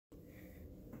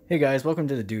Hey guys, welcome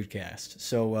to the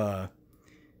Dudecast.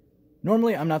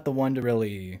 Normally I'm not the one to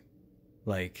really,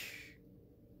 like,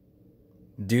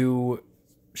 do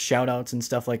shout outs and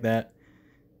stuff like that.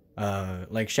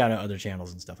 Like shout out other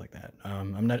channels and stuff like that.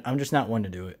 I'm just not one to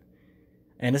do it.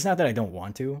 And it's not that I don't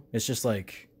want to, it's just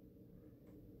like,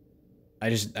 I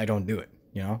don't do it,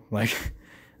 you know? Like,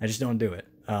 I just don't do it.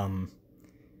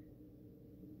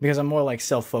 Because I'm more like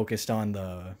self-focused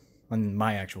on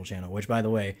my actual channel, which by the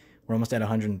way, we're almost at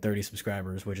 130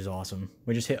 subscribers, which is awesome.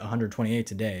 We just hit 128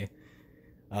 today,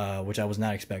 which I was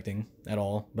not expecting at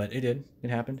all, but it did. It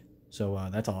happened. So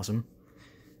that's awesome.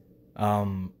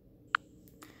 Wow,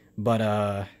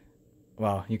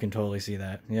 you can totally see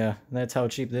that. Yeah, that's how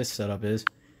cheap this setup is.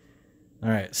 All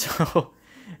right, so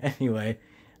anyway,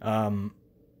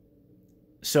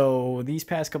 so these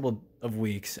past couple of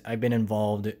weeks, I've been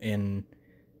involved in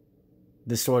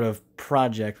this sort of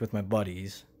project with my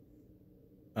buddies.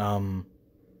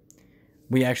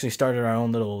 We actually started our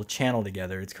own little channel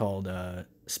together. It's called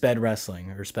SPED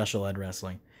Wrestling, or Special Ed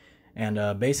Wrestling.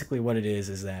 And basically what it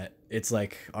is that it's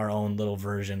like our own little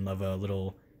version of a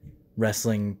little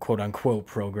wrestling quote-unquote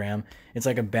program. It's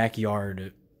like a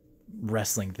backyard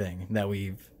wrestling thing that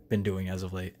we've been doing as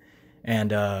of late. And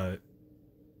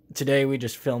today we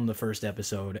just filmed the first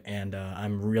episode, and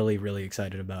I'm really, really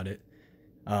excited about it.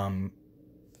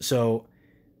 So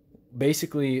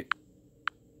basically,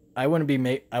 I wouldn't be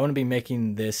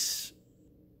making this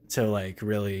to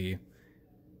really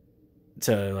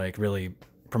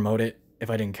promote it if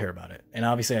I didn't care about it. And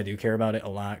obviously I do care about it a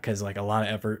lot, because like a lot of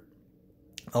effort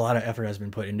has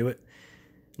been put into it.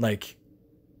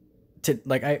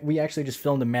 We actually just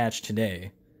filmed a match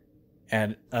today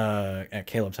at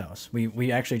Caleb's house.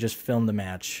 We actually just filmed the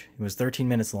match. It was 13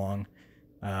 minutes long.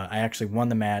 I actually won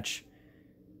the match.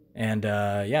 And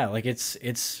yeah, like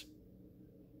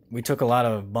we took a lot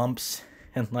of bumps,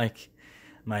 and like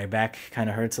my back kind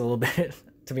of hurts a little bit,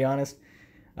 to be honest.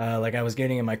 Like I was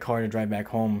getting in my car to drive back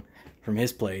home from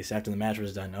his place after the match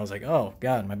was done. I was like, oh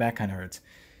god, my back kind of hurts.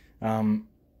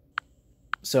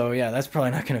 So yeah, that's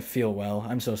probably not gonna feel well.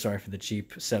 I'm so sorry for the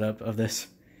cheap setup of this.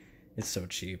 It's so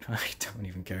cheap. I don't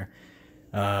even care.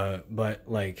 But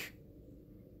like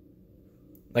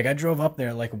I drove up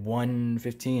there like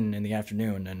 1:15 in the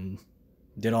afternoon and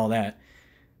did all that,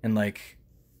 and like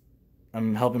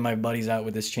I'm helping my buddies out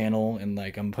with this channel, and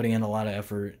like I'm putting in a lot of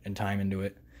effort and time into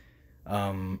it.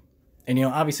 And you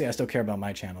know, obviously I still care about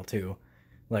my channel too.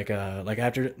 Like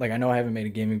after, like I know I haven't made a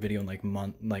gaming video in like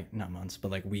not months, but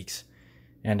like weeks.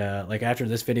 And like after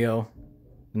this video,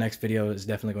 the next video is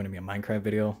definitely going to be a Minecraft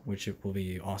video, which will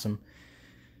be awesome.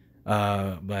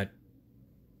 But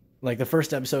like the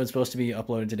first episode is supposed to be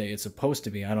uploaded today. It's supposed to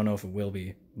be. I don't know if it will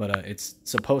be, but it's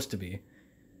supposed to be.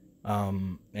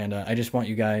 And I just want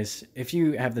you guys, if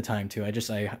you have the time to,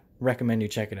 I recommend you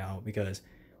check it out, because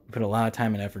we put a lot of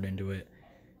time and effort into it.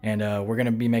 And we're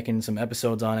gonna be making some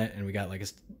episodes on it, and we got like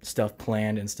stuff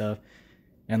planned and stuff.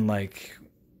 And like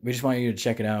we just want you to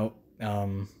check it out.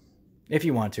 If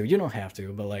you want to. You don't have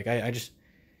to, but like I just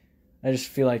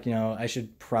feel like, you know, I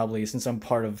should probably, since I'm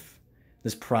part of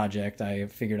this project, I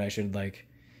figured I should like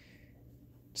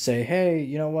say, hey,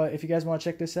 you know what, if you guys want to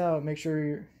check this out, make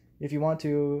sure if you want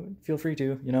to, feel free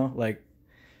to, you know,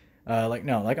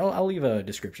 I'll leave a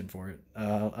description for it.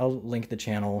 I'll link the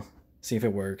channel, see if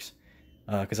it works,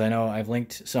 because I know I've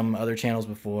linked some other channels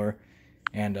before,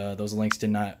 and those links did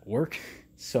not work.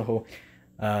 So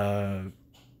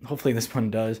hopefully this one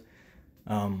does.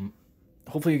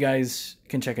 Hopefully you guys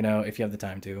can check it out if you have the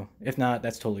time to. If not,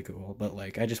 that's totally cool. But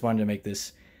like, I just wanted to make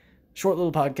this short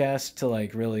little podcast to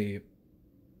like really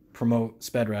promote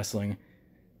SPED Wrestling,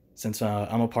 since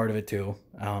I'm a part of it too.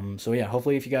 So yeah,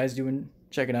 hopefully if you guys do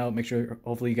check it out,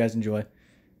 hopefully you guys enjoy.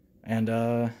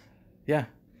 And yeah.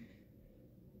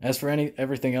 As for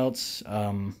everything else,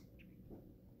 yeah,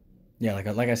 like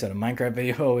I said, a Minecraft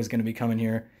video is gonna be coming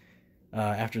here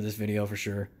after this video for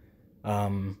sure.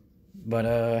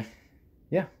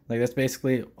 Yeah, like that's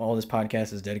basically all this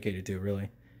podcast is dedicated to, really,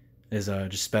 is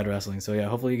just SPED Wrestling. So yeah,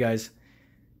 hopefully you guys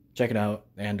check it out,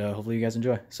 and hopefully you guys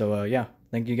enjoy. So yeah,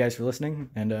 thank you guys for listening,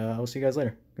 and I'll see you guys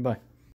later. Goodbye.